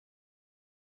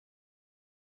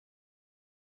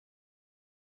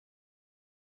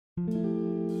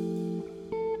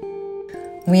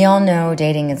We all know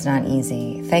dating is not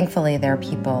easy. Thankfully, there are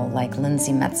people like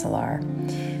Lindsay Metzelaar.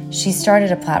 She started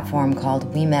a platform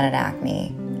called We Met at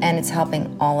Acme, and it's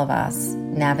helping all of us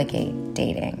navigate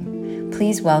dating.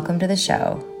 Please welcome to the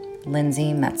show,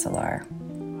 Lindsay Metzelaar.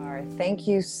 Thank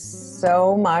you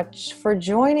so much for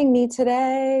joining me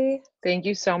today. Thank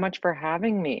you so much for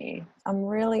having me. I'm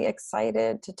really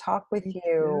excited to talk with Me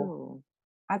you. too.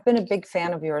 I've been a big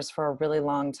fan of yours for a really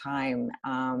long time.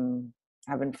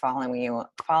 I've been following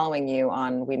you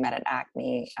on We Met at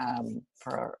Acme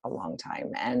for a long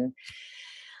time, and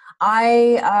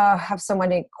I have so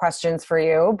many questions for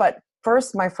you. But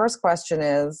first, my first question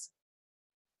is,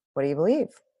 what do you believe?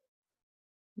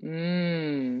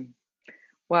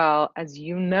 Well, as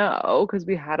you know, because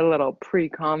we had a little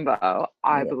pre-combo,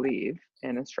 I Yeah. believe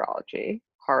in astrology,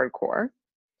 hardcore.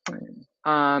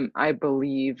 Mm. I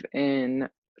believe in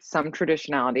some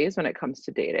traditionalities when it comes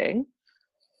to dating.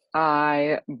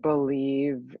 I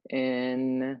believe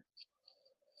in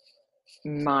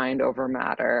mind over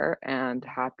matter and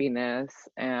happiness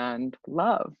and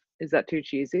love. Is that too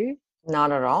cheesy?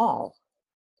 Not at all.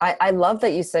 I love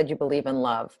that you said you believe in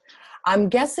love. I'm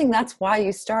guessing that's why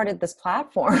you started this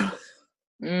platform.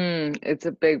 It's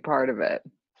a big part of it.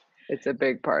 It's a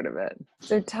big part of it.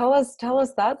 So tell us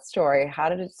that story. How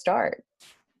did it start?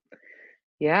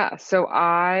 Yeah, so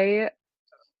I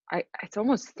it's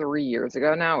almost 3 years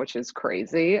ago now, which is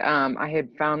crazy. I had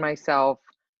found myself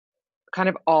kind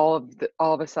of all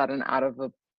of a sudden out of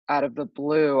the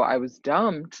blue, I was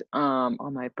dumped on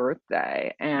my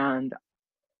birthday, and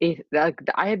it like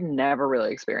I had never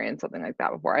really experienced something like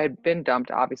that before. I had been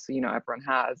dumped, obviously, everyone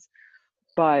has,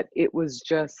 but it was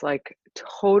just like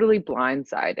totally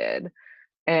blindsided.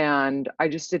 And I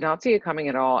just did not see it coming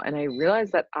at all. And I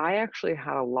realized that I actually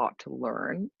had a lot to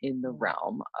learn in the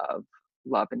realm of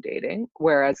love and dating,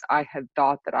 whereas I had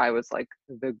thought that I was like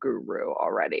the guru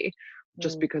already,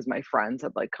 just Mm. because my friends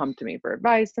had like come to me for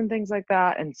advice and things like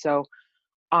that. And so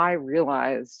I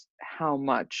realized how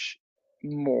much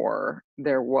more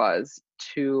there was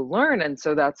to learn. And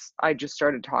so I just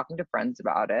started talking to friends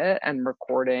about it and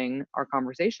recording our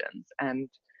conversations. And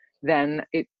then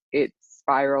it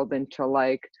spiraled into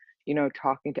like,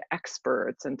 talking to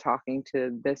experts and talking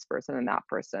to this person and that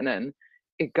person. And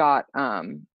it got,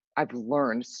 I've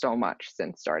learned so much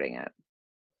since starting it.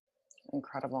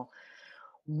 Incredible.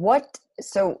 We're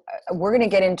going to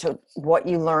get into what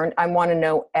you learned. I want to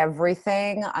know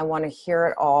everything. I want to hear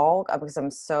it all because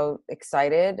I'm so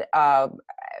excited.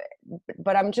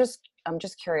 But I'm just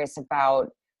curious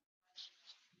about,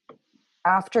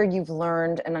 after you've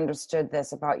learned and understood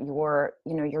this about your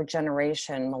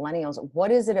generation, millennials,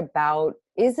 what is it about?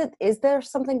 Is there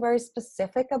something very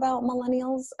specific about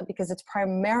millennials? Because it's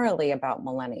primarily about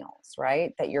millennials,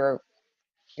 right? That you're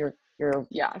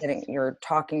Yes. you're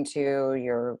talking to,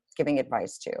 you're giving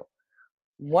advice to.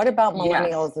 What about Yes.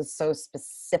 millennials is so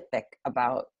specific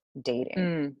about dating?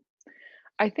 Mm.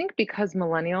 I think because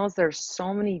millennials, there's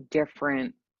so many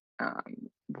different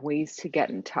ways to get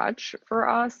in touch for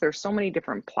us. There's so many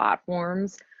different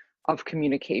platforms of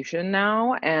communication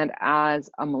now. And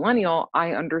as a millennial,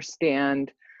 I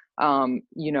understand,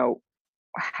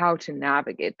 how to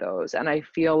navigate those. And I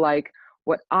feel like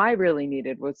what I really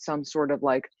needed was some sort of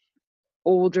like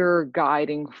older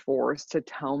guiding force to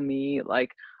tell me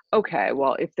like, okay,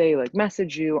 well, if they like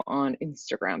message you on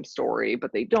Instagram story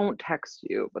but they don't text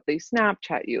you but they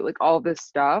Snapchat you, like all this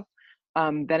stuff,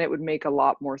 then it would make a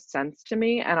lot more sense to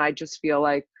me. And I just feel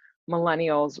like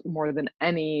millennials more than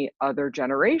any other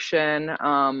generation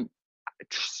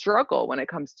struggle when it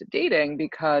comes to dating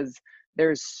because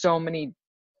there's so many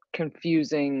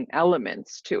confusing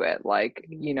elements to it. Like,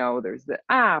 there's the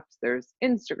apps, there's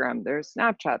Instagram, there's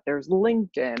Snapchat, there's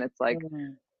LinkedIn. It's like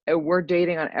Mhm. we're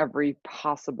dating on every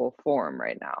possible form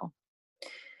right now.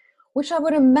 Which I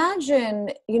would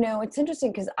imagine, it's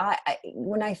interesting because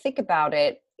when I think about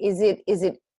it, is it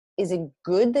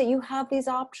good that you have these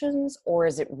options, or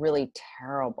is it really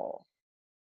terrible?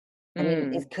 I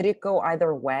mean, Mm. could it go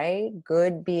either way?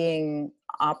 Good being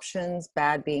options,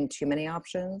 bad being too many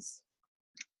options?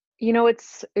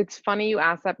 It's funny you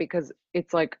ask that because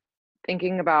it's like I'm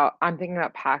thinking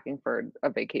about packing for a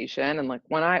vacation, and like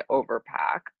when I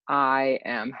overpack, I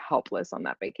am helpless on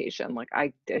that vacation. Like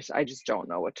I just don't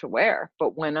know what to wear.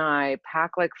 But when I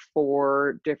pack like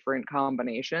four different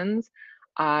combinations,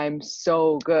 I'm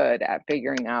so good at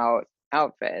figuring out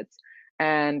outfits.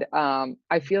 And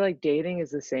I feel like dating is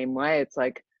the same way. It's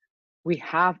like we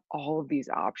have all of these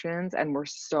options and we're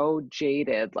so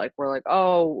jaded. Like we're like,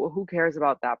 oh, who cares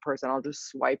about that person? I'll just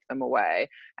swipe them away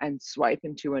and swipe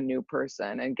into a new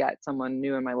person and get someone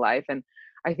new in my life. And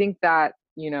I think that,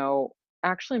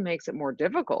 actually makes it more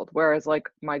difficult. Whereas like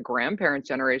my grandparents'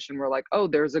 generation were like, oh,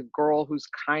 there's a girl who's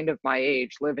kind of my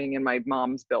age living in my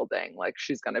mom's building. Like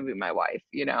she's gonna be my wife,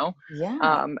 you know?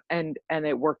 Yeah. And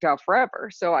it worked out forever.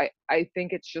 So I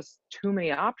think it's just too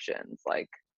many options, like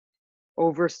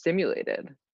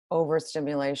overstimulated.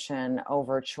 Overstimulation,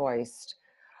 overchoiced.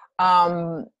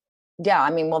 Um, yeah,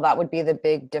 I mean, well, that would be the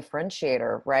big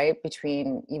differentiator, right?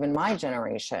 Between even my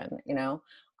generation, you know.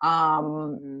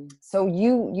 Mm. So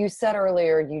you said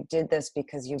earlier you did this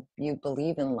because you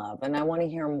believe in love, and I want to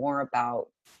hear more about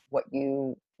what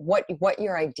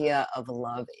your idea of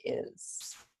love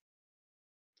is.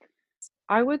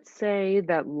 I would say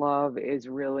that love is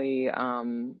really,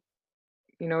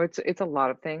 it's a lot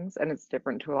of things and it's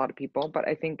different to a lot of people, but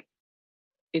I think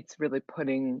it's really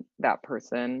putting that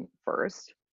person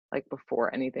first, like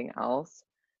before anything else,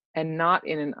 and not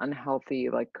in an unhealthy,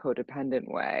 like codependent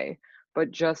way,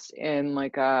 but just in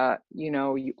like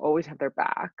you always have their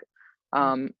back.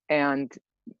 And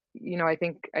I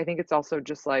think it's also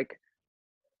just like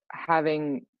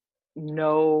having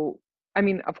no I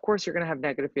mean, of course you're gonna have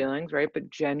negative feelings, right? But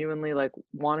genuinely like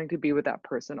wanting to be with that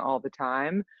person all the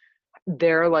time,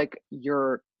 they're like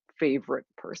your favorite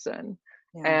person.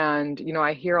 Yeah. And,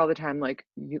 I hear all the time, like,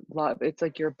 you love, it's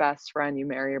like your best friend, you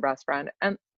marry your best friend.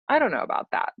 And I don't know about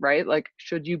that, right? Like,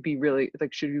 should you be really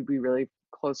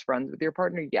close friends with your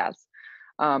partner? Yes.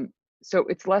 Um, so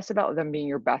it's less about them being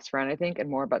your best friend, I think, and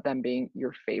more about them being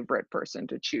your favorite person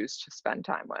to choose to spend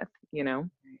time with, you know?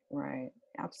 Right.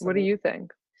 What do Absolutely. you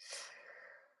think?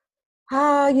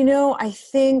 I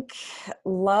think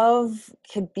love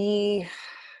could be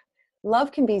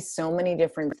love can be so many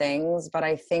different things, but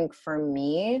I think for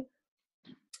me,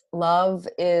 love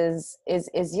is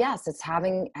yes, it's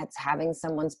having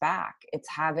someone's back. It's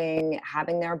having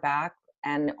their back,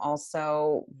 and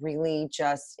also really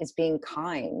just is being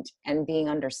kind and being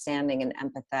understanding and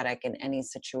empathetic in any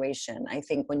situation. I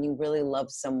think when you really love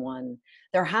someone,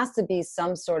 there has to be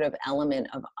some sort of element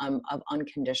of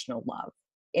unconditional love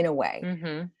in a way,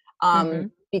 Mhm. um,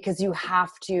 Mhm. because you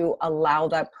have to allow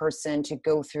that person to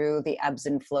go through the ebbs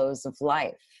and flows of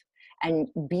life, and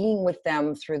being with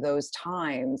them through those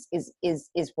times is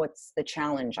what's the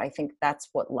challenge. I think that's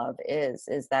what love is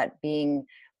that being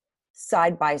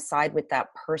side by side with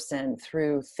that person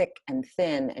through thick and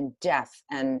thin and death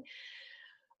and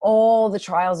all the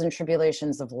trials and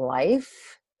tribulations of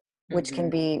life, which can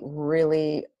Mhm. be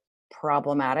really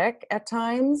problematic at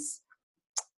times.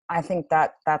 I think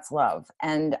that's love.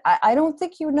 And I don't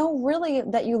think you know really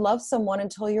that you love someone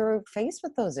until you're faced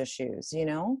with those issues, you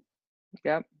know?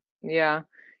 Yep. Yeah.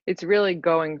 It's really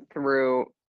going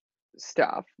through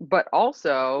stuff, but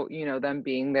also, them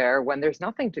being there when there's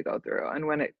nothing to go through and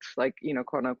when it's like,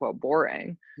 quote unquote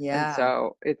boring. And Yeah.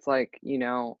 so it's like,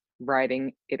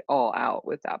 writing it all out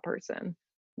with that person.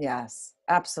 Yes.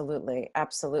 Absolutely.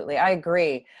 Absolutely. I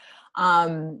agree. I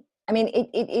mean,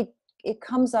 it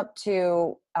comes up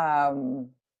to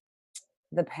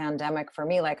the pandemic for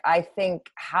me. Like, I think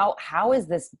how has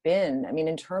this been? I mean,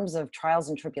 in terms of trials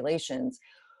and tribulations,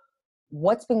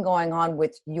 what's been going on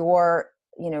with your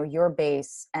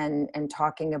base and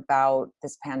talking about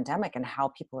this pandemic and how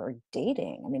people are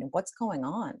dating? I mean, what's going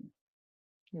on?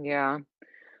 Yeah.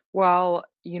 Well,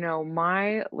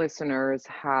 my listeners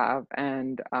have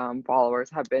and followers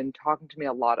have been talking to me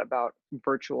a lot about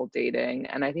virtual dating,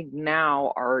 and I think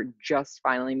now are just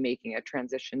finally making a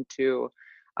transition to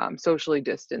socially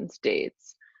distanced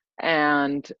dates.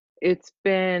 And it's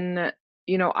been,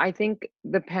 I think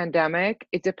the pandemic,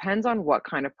 it depends on what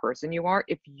kind of person you are.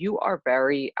 If you are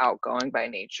very outgoing by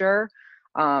nature,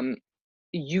 um,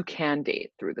 you can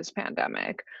date through this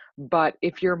pandemic. But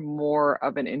if you're more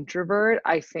of an introvert,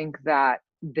 I think that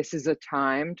this is a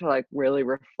time to like really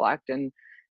reflect and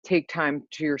take time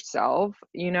to yourself.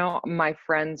 My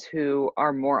friends who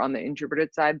are more on the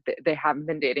introverted side, they haven't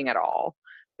been dating at all.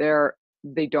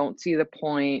 They don't see the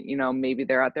point, maybe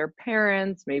they're at their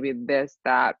parents, maybe this,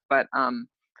 that, but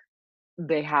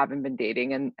they haven't been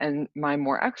dating. And my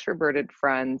more extroverted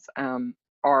friends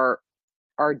are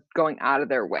going out of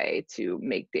their way to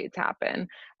make dates happen.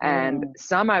 And Mm,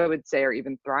 some I would say are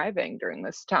even thriving during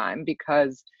this time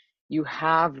because you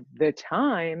have the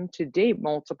time to date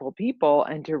multiple people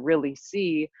and to really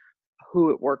see who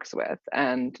it works with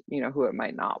and, who it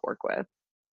might not work with.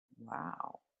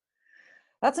 wow.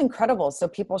 That's incredible. So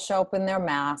people show up in their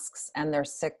masks and they're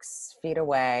 6 feet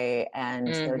away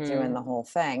and they're doing Mhm. the whole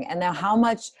thing. And now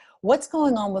what's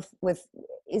going on with,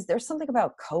 is there something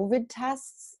about COVID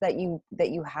tests that you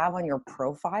have on your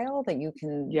profile that you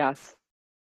can, Yes.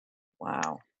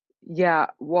 wow. Yeah.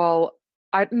 Well,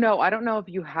 I no, I don't know if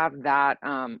you have that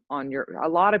on your a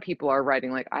lot of people are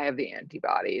writing like I have the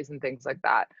antibodies and things like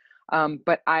that.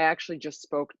 But I actually just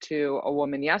spoke to a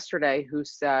woman yesterday who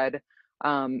said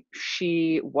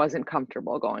she wasn't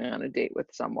comfortable going on a date with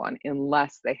someone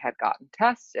unless they had gotten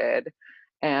tested.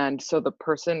 And so the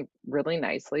person really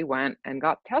nicely went and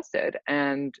got tested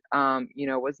and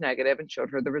was negative and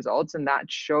showed her the results, and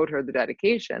that showed her the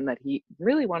dedication that he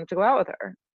really wanted to go out with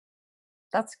her.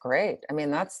 That's great. I mean,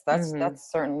 Mhm.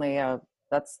 that's certainly a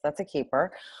that's a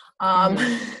keeper. Um,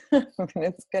 Mhm.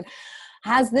 it's good.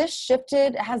 Has this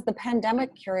shifted? Has the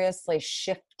pandemic curiously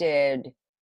shifted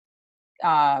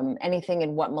anything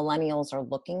in what millennials are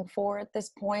looking for at this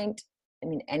point? I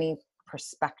mean, any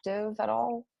perspective at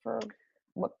all for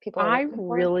what people are I looking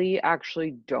for? really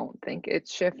actually don't think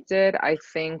it's shifted. I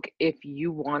think if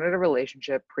you wanted a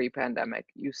relationship pre-pandemic,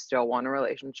 you still want a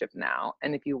relationship now.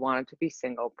 And if you wanted to be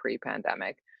single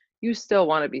pre-pandemic, you still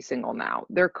want to be single now.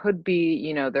 There could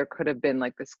be, there could have been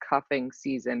like this cuffing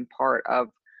season part of,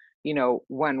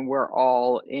 when we're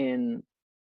all in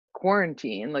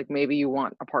quarantine, like maybe you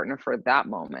want a partner for that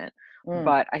moment. Mm,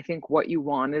 But I think what you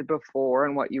wanted before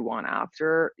and what you want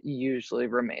after usually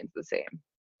remains the same.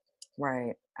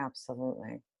 right.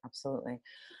 Absolutely. Absolutely.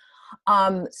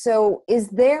 So is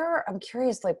there, I'm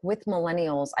curious, like with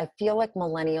millennials, I feel like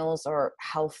millennials are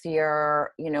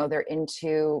healthier, they're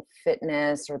into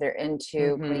fitness or they're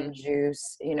into putting Mhm.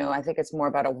 juice, I think it's more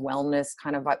about a wellness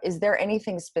kind of vibe. Is there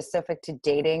anything specific to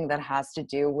dating that has to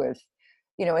do with,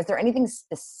 is there anything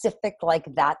specific like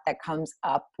that that comes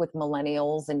up with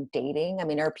millennials and dating? I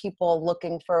mean, are people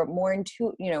looking for more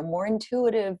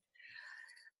intuitive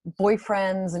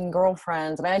boyfriends and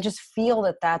girlfriends? I mean, I just feel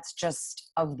that that's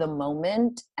just of the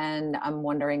moment, and I'm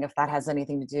wondering if that has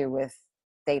anything to do with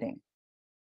dating.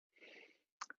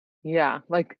 Yeah,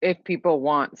 like if people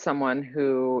want someone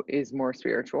who is more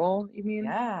spiritual, you mean?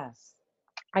 Yes.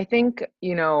 I think,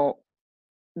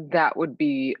 that would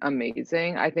be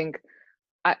amazing. I think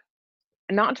I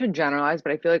not to generalize,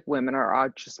 but I feel like women are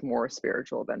just more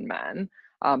spiritual than men.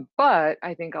 But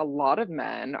I think a lot of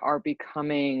men are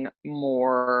becoming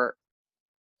more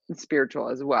spiritual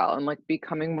as well and like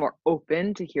becoming more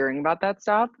open to hearing about that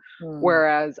stuff. Hmm.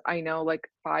 Whereas I know like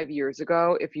 5 years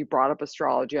ago, if you brought up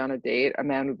astrology on a date, a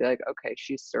man would be like, okay,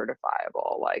 she's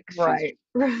certifiable. Like she's Right.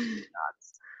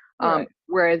 nuts. Right.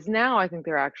 Whereas now I think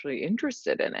they're actually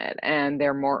interested in it and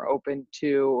they're more open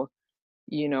to,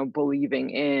 believing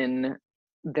in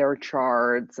their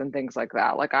charts and things like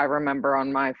that. Like I remember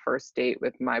on my first date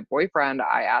with my boyfriend,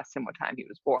 I asked him what time he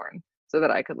was born so that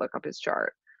I could look up his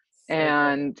chart. So good.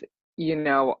 And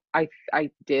I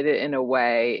did it in a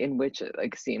way in which it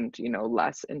like seemed,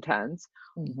 less intense.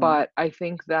 Hmm. But I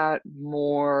think that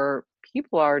more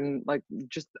people are like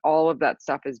just all of that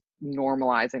stuff is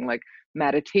normalizing. Like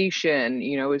meditation,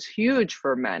 is huge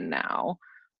for men now.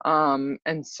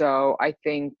 And so I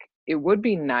think it would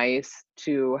be nice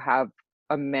to have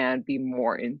a man be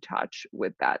more in touch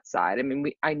with that side. I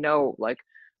mean, I know like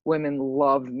women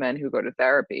love men who go to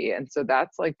therapy, and so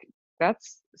that's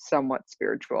somewhat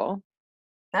spiritual.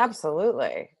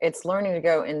 Absolutely. It's learning to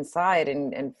go inside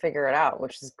and figure it out,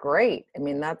 which is great. I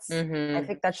mean, I Mhm.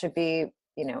 think that should be,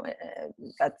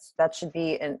 that should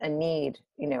be a need.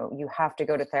 You have to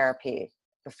go to therapy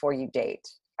before you date.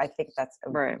 I think that's a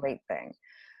Right. great thing.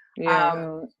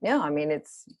 Yeah. Yeah, I mean,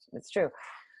 it's true.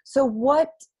 So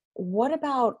what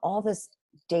about all this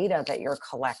data that you're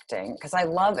collecting? Because I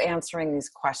love answering these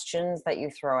questions that you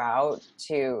throw out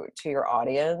to your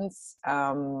audience.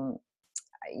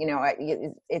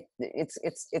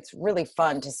 It's really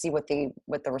fun to see what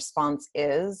the response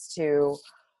is to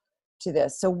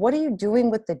this. So what are you doing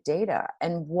with the data,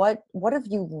 and what have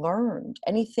you learned?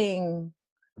 Anything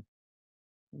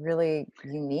really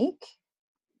unique?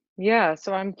 Yeah,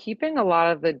 so I'm keeping a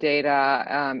lot of the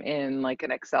data in like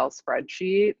an Excel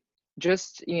spreadsheet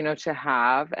just, to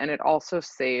have, and it also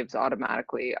saves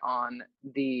automatically on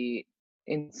the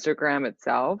Instagram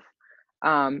itself.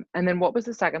 And then what was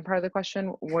the second part of the question?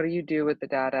 What do you do with the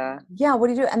data? Yeah, what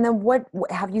do you do? And then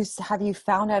have you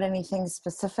found out anything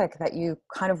specific that you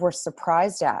kind of were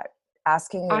surprised at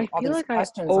asking I all feel these like I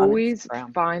questions on always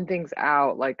Instagram? find things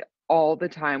out like all the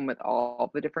time with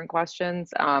all the different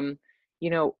questions. You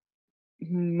know,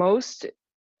 most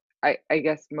I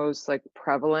guess most like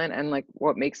prevalent and like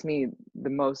what makes me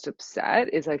the most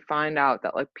upset is I find out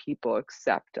that like people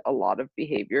accept a lot of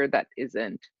behavior that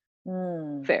isn't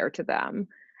Hmm. fair to them.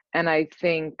 And I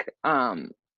think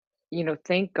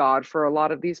thank God for a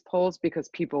lot of these polls because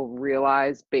people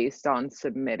realize based on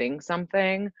submitting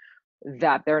something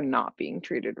that they're not being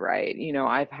treated right.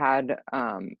 I've had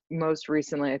most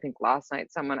recently, I think last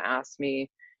night, someone asked me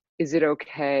is it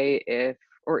okay if,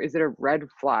 or is it a red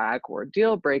flag or a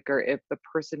deal breaker if the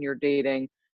person you're dating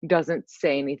doesn't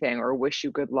say anything or wish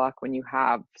you good luck when you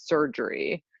have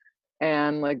surgery?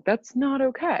 And like, that's not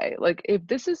okay. Like, if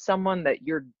this is someone that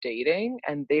you're dating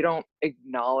and they don't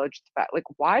acknowledge the fact, like,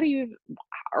 why do you,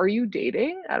 are you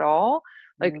dating at all?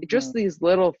 Like, Hmm. just these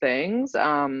little things,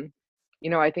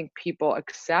 I think people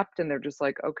accept and they're just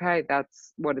like, okay,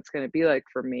 that's what it's going to be like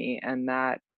for me. And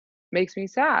that makes me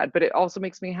sad. But it also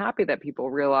makes me happy that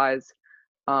people realize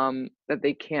that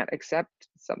they can't accept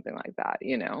something like that,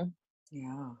 you know?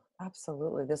 Yeah,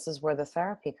 absolutely. This is where the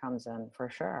therapy comes in for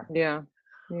sure. Yeah.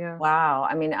 Yeah. Wow.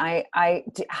 I mean,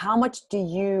 how much do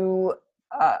you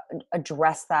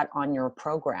address that on your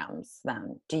programs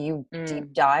then? Do you deep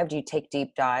Mm. dive? Do you take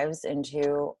deep dives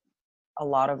into a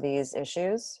lot of these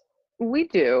issues? We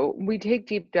do. We take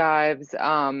deep dives.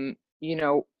 The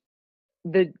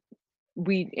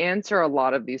we answer a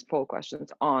lot of these poll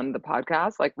questions on the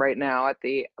podcast. Like right now, at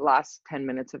the last 10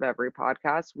 minutes of every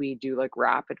podcast, we do like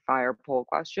rapid fire poll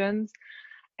questions.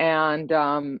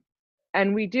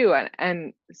 And we do.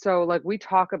 And so like we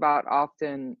talk about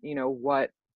often,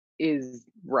 what is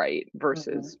right Hmm.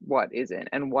 versus what isn't,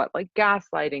 and what like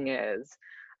gaslighting is,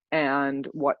 and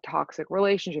what toxic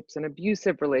relationships and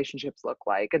abusive relationships look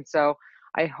like. And so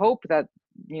I hope that,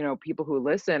 people who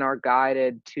listen are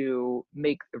guided to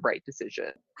make the right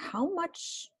decision. How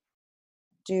much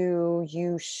do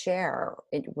you share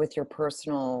it with your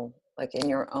personal, like in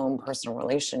your own personal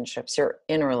relationships? You're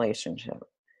in a relationship,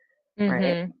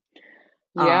 right? Mhm.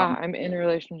 Yeah, Um, I'm in a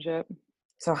relationship.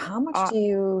 so how much Uh, do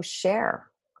you share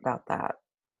about that?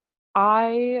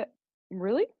 I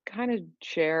really kind of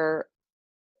share,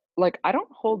 like, I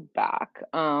don't hold back.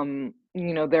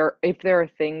 There, if there are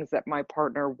things that my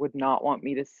partner would not want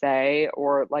me to say,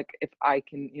 or like if I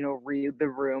can, read the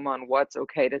room on what's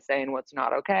okay to say and what's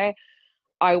not okay,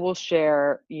 I will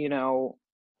share,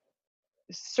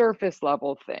 surface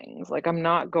level things. Like, I'm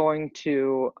not going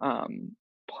to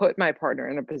put my partner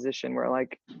in a position where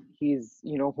like he's,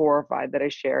 horrified that I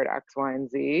shared X, Y, and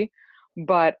Z.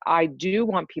 But I do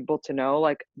want people to know,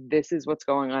 like, this is what's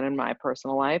going on in my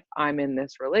personal life. I'm in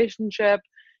this relationship.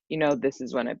 This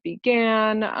is when it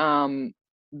began.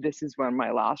 This is when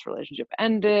my last relationship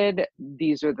ended.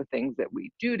 These are the things that we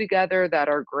do together that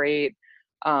are great.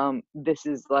 This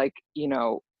is like,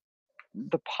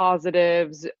 the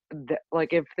positives, that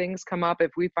like if things come up,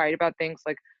 if we fight about things,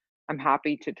 like I'm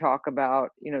happy to talk about,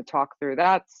 talk through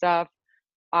that stuff.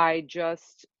 I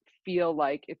just feel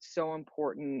like it's so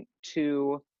important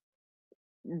to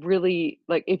really,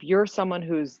 like, if you're someone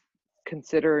who's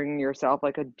considering yourself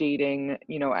like a dating,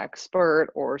 expert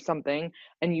or something,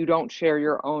 and you don't share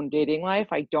your own dating life,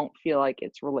 I don't feel like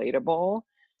it's relatable.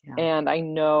 Yeah. And I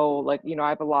know, like, I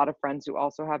have a lot of friends who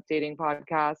also have dating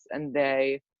podcasts, and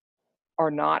they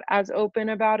are not as open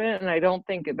about it. And I don't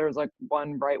think there's like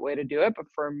one right way to do it. But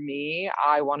for me,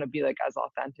 I want to be like as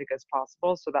authentic as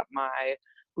possible so that my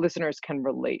listeners can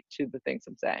relate to the things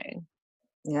I'm saying.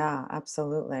 Yeah,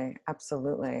 absolutely.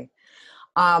 Absolutely.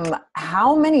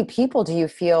 How many people do you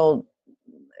feel,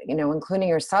 including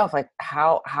yourself, like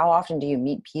how often do you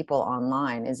meet people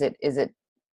online? Is it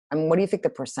I mean, what do you think the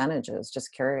percentage is?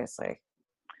 Just curiously.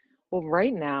 Well,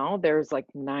 right now, there's like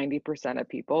 90% of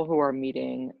people who are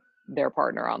meeting their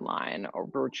partner online or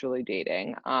virtually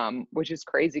dating, which is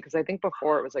crazy because I think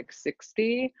before it was like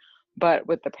 60, but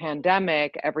with the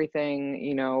pandemic,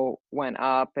 everything, went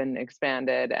up and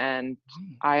expanded. And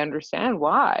Right. I understand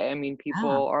why. I mean, Yeah.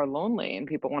 people are lonely and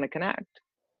people want to connect.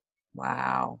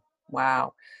 Wow.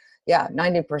 Wow. Yeah,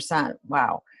 90%.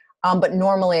 Wow. But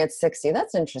normally it's 60.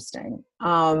 That's interesting.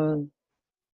 I'm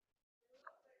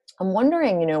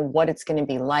wondering, what it's going to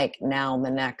be like now in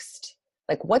the next,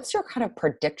 like, what's your kind of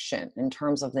prediction in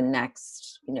terms of the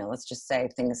next, let's just say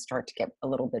things start to get a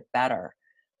little bit better.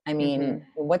 I mean,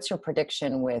 Hmm. what's your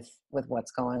prediction with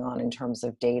what's going on in terms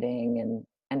of dating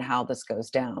and how this goes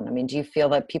down? I mean, do you feel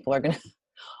that people are going to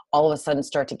all of a sudden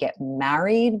start to get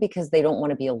married because they don't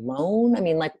want to be alone? I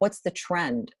mean, like, what's the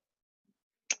trend?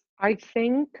 I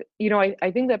think,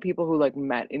 I think that people who like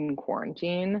met in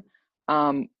quarantine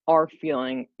are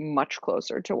feeling much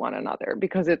closer to one another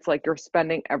because it's like you're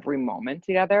spending every moment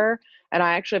together. And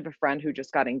I actually have a friend who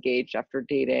just got engaged after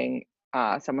dating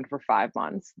someone for 5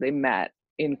 months. They met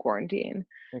in quarantine.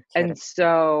 You're And kidding.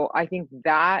 so I think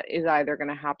that is either going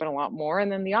to happen a lot more,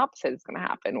 and then the opposite is going to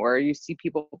happen, where you see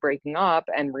people breaking up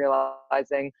and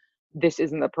realizing this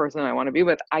isn't the person I want to be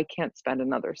with. I can't spend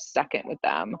another second with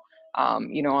them,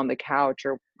 on the couch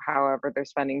or however they're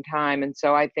spending time. And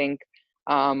so I think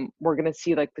we're going to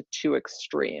see like the two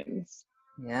extremes.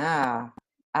 Yeah,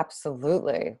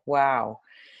 absolutely. Wow.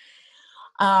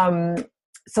 Um,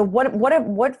 so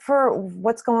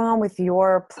what's going on with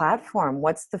your platform?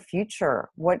 What's the future?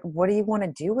 What do you want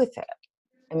to do with it?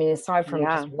 I mean, aside from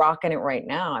just Yeah. rocking it right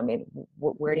now, I mean,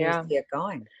 where do you Yeah. see it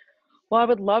going? Well, I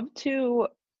would love to,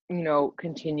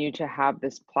 continue to have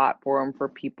this platform for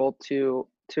people to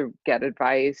get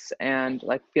advice and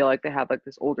like feel like they have like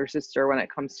this older sister when it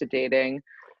comes to dating.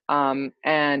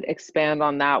 And expand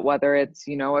on that, whether it's,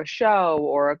 a show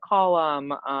or a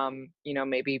column,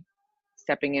 maybe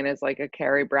stepping in as like a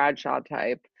Carrie Bradshaw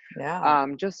type. Yeah.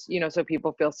 Just, so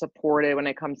people feel supported when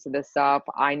it comes to this stuff.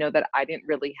 I know that I didn't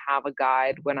really have a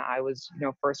guide when I was,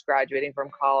 first graduating from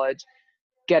college,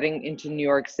 getting into New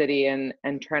York City and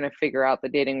trying to figure out the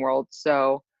dating world.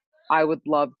 So I would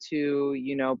love to,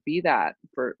 be that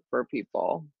for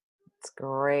people. It's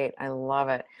great. I love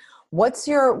it. What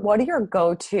are your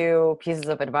go-to pieces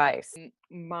of advice?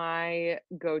 My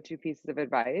go-to pieces of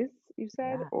advice, you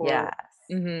said, Yeah. or Yes.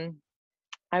 mhm.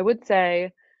 I would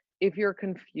say if you're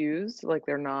confused, like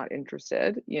they're not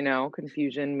interested,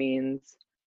 confusion means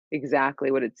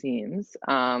exactly what it seems.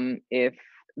 If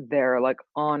they're like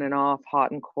on and off,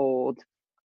 hot and cold,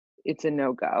 it's a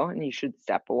no-go and you should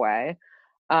step away.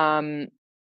 Um,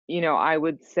 I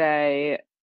would say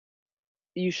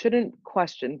you shouldn't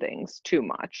question things too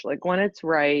much. Like when it's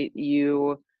right,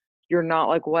 you're not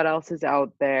like what else is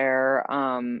out there.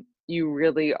 You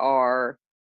really are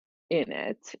in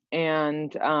it.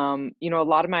 And a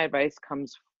lot of my advice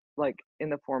comes like in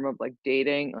the form of like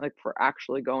dating, like for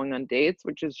actually going on dates,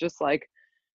 which is just like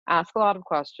ask a lot of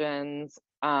questions,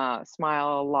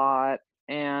 smile a lot,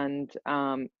 and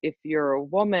if you're a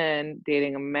woman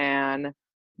dating a man,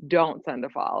 don't send a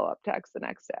follow-up text the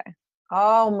next day.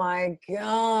 Oh my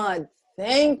God.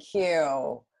 Thank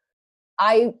you.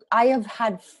 I have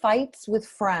had fights with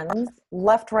friends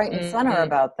left, right, and center Mhm.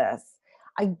 about this.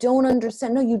 I don't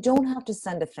understand. No, you don't have to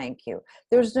send a thank you.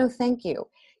 There's no thank you.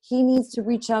 He needs to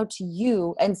reach out to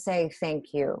you and say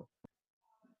thank you.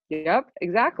 Yep,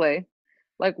 exactly.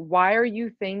 Like, why are you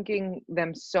thanking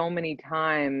them so many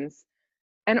times?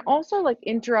 And also, like,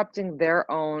 interrupting their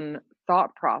own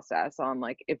thought process on,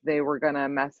 like, if they were gonna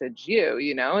message you,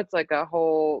 It's like a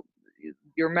whole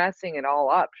you're messing it all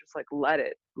up. Just, like, let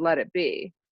it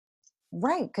be.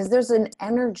 Right, because there's an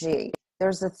energy.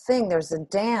 There's a thing, there's a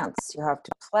dance you have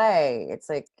to play. It's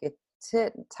like it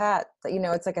tit tat,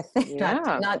 it's like a thing,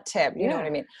 Yeah, not tip, you know what I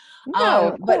yeah. mean? No,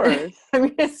 of But course. I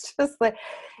mean it's just like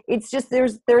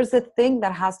there's a thing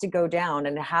that has to go down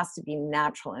and it has to be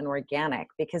natural and organic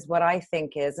because what I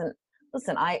think is, and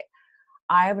listen,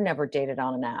 I've never dated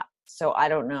on an app, so I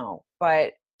don't know.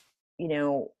 But you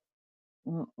know,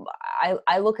 m-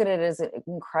 I look at it as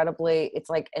incredibly, it's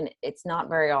like, and it's not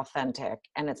very authentic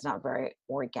and it's not very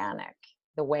organic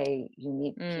the way you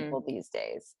meet Mm, people these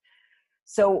days.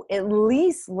 So at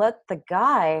least let the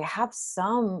guy have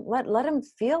let him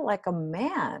feel like a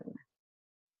man,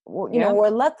 yeah,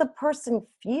 or let the person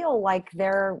feel like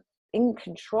they're in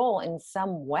control in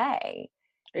some way.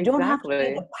 You don't have to be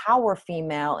exactly. the power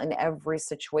female in every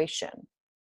situation,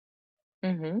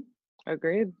 Mhm.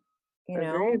 Agreed, you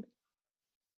know? agreed.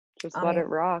 Just I let mean, it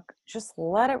rock. just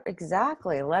let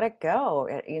it go,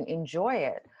 enjoy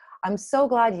it. I'm so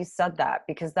glad you said that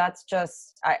because that's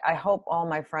just, I hope all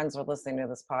my friends are listening to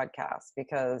this podcast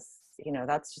because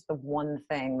that's just the one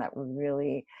thing that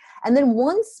really. And then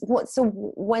so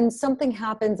when something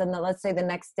happens and then let's say the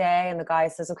next day and the guy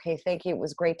says, okay, thank you, it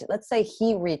was great let's say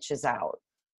he reaches out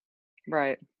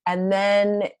Right. and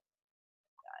then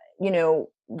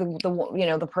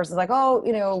the person's like,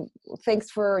 oh,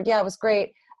 thanks for, yeah, it was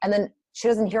great. And then she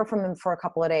doesn't hear from him for a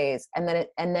couple of days. And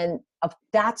then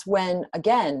that's when,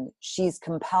 again, she's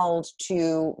compelled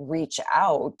to reach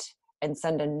out and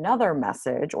send another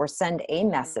message or send a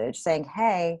Mhm. message saying,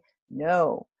 hey,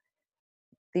 no,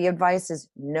 the advice is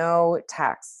no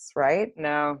texts, right?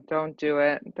 No, don't do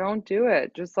it. Don't do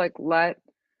it. Just like let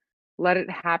it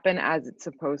happen as it's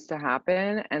supposed to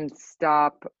happen and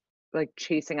stop like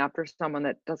chasing after someone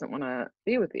that doesn't want to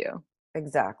be with you.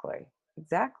 Exactly.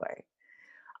 Exactly.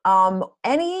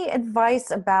 Any advice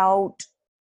about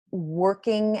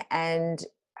working and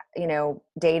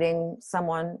dating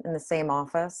someone in the same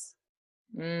office?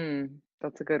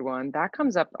 That's a good one. That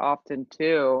comes up often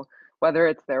too, whether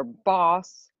it's their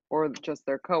boss or just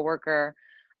their coworker.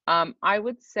 I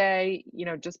would say,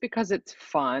 just because it's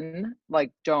fun,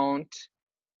 like don't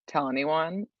tell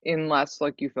anyone unless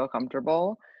like you feel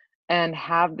comfortable and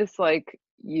have this like,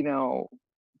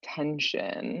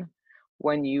 tension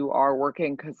when you are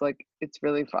working because like it's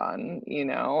really fun,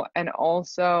 and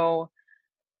also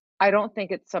I don't think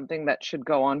it's something that should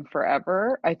go on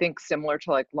forever. I think similar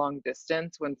to like long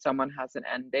distance, when someone has an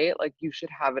end date, like you should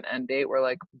have an end date where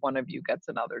like one of you gets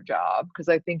another job. Because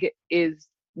I think it is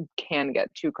can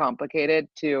get too complicated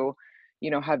to,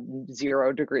 have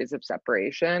 0 degrees of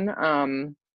separation.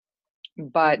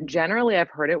 But Mhm. generally I've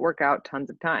heard it work out tons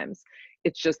of times.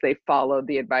 It's just they followed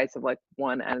the advice of like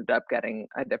one ended up getting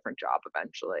a different job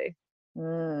eventually.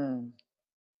 Mm,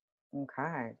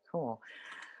 okay, cool.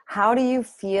 How do you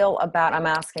feel about, I'm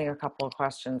asking a couple of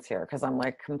questions here because I'm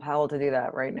like compelled to do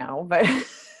that right now, but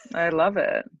I love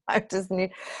it. I just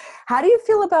need, how do you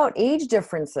feel about age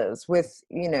differences with,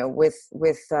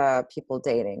 with people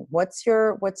dating? What's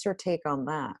your take on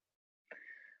that?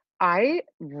 I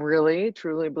really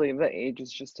truly believe that age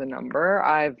is just a number.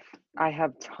 I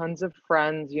have tons of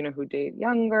friends, who date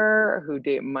younger, who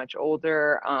date much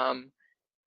older.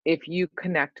 If you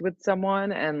connect with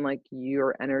someone and like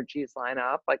your energies line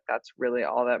up, like that's really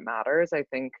all that matters. I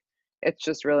think it's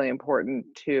just really important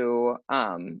to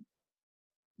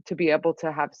be able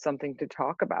to have something to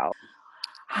talk about.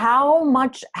 How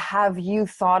much have you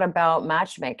thought about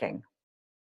matchmaking?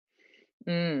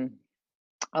 Mm,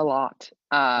 a lot.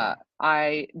 Yeah.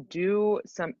 I do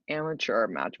some amateur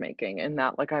matchmaking in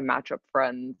that like I match up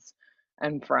friends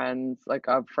and friends like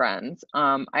of friends.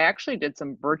 I actually did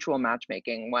some virtual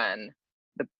matchmaking when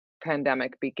the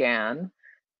pandemic began,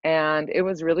 and it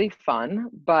was really fun,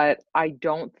 but I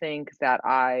don't think that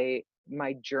I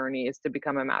my journey is to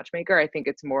become a matchmaker. I think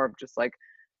it's more of just like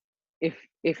if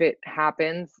it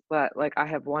happens that like I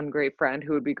have one great friend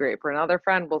who would be great for another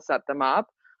friend, we'll set them up.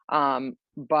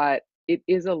 But it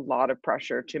is a lot of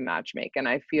pressure to matchmake, and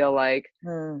I feel like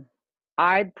Hmm.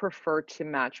 I'd prefer to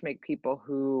matchmake people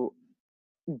who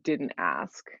didn't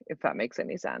ask, if that makes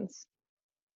any sense.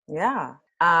 Yeah.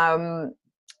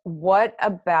 What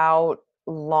about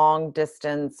long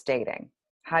distance dating?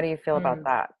 How do you feel about Mm.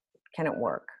 that? Can it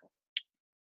work?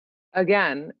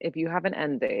 Again, if you have an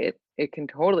end date, it can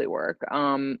totally work.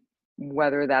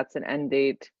 Whether that's an end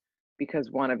date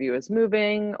because one of you is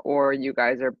moving or you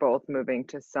guys are both moving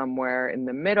to somewhere in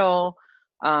the middle.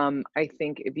 I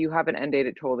think if you have an end date,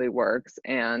 it totally works.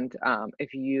 And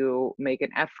if you make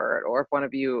an effort, or if one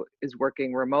of you is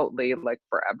working remotely like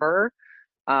forever,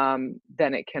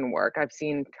 then it can work. I've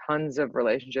seen tons of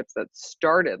relationships that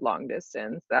started long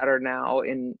distance that are now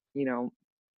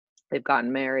they've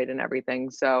gotten married and everything.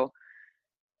 So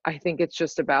I think it's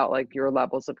just about like your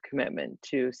levels of commitment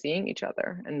to seeing each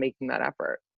other and making that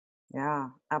effort. Yeah,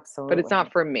 But it's absolutely.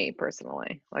 not for me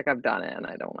personally. Like I've done it and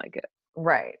I don't like it.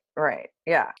 Right, right.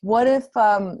 Yeah. What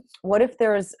if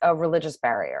there's a religious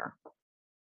barrier?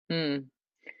 Mm.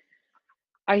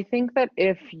 I think that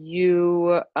if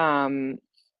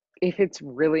it's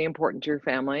really important to your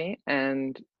family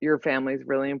and your family is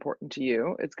really important to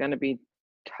you, it's going to be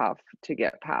tough to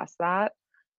get past that.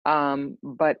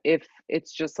 But if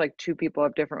it's just like two people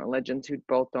of different religions who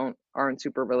both aren't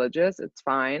super religious, it's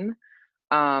fine.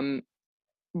 Um,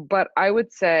 But I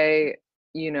would say,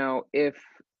 if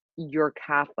you're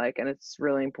Catholic and it's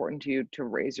really important to you to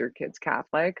raise your kids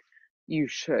Catholic, you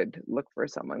should look for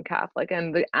someone Catholic.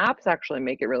 And the apps actually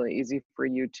make it really easy for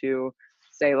you to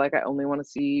say, like, I only want to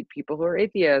see people who are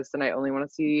atheists, and I only want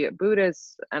to see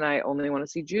Buddhists, and I only want to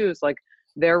see Jews. Like,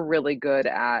 they're really good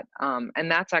at,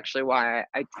 and that's actually why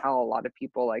I tell a lot of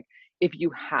people, like, if you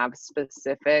have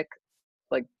specific,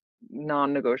 like,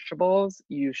 non negotiables,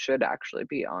 you should actually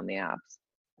be on the apps.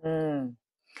 Mm.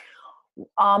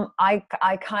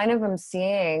 I kind of am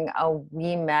seeing a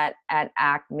We Met at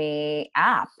Acme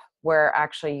app where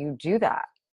actually you do that.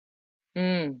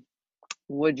 Mm.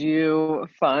 Would you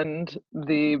fund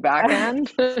the back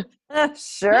end?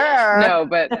 Sure. No,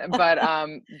 but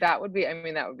that would be, I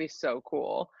mean, that would be so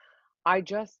cool.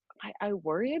 I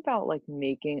worry about like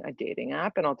making a dating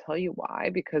app, and I'll tell you why,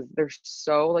 because they're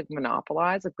so like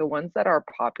monopolized. Like the ones that are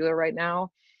popular right now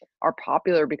are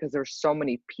popular because there's so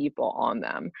many people on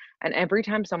them. And every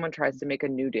time someone tries to make a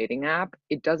new dating app,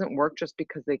 it doesn't work just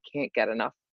because they can't get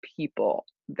enough people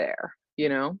there, you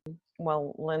know?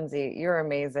 Well, Lindsay, you're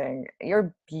amazing.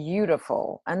 You're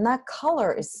beautiful. And that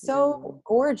color is Yeah. so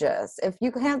gorgeous. If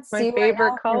you can't My see right favorite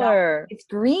now, if you're not, color. it's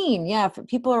green. Yeah. If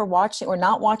people are watching or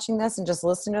not watching this and just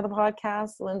listening to the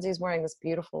podcast, Lindsay's wearing this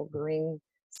beautiful green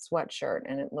sweatshirt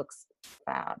and it looks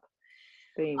fab.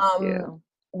 Thank Um, you.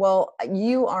 well,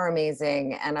 you are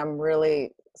amazing. And I'm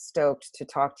really stoked to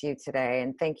talk to you today.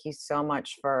 And thank you so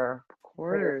much Of for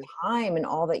your course. time and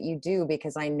all that you do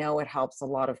because I know it helps a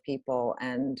lot of people.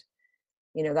 And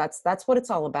that's what it's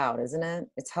all about, isn't it?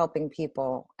 It's helping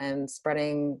people and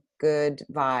spreading good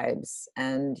vibes,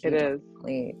 and It you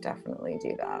is. definitely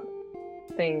do that.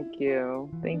 Thank you.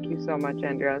 Thank you so much,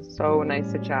 Andrea. So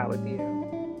nice to chat with you.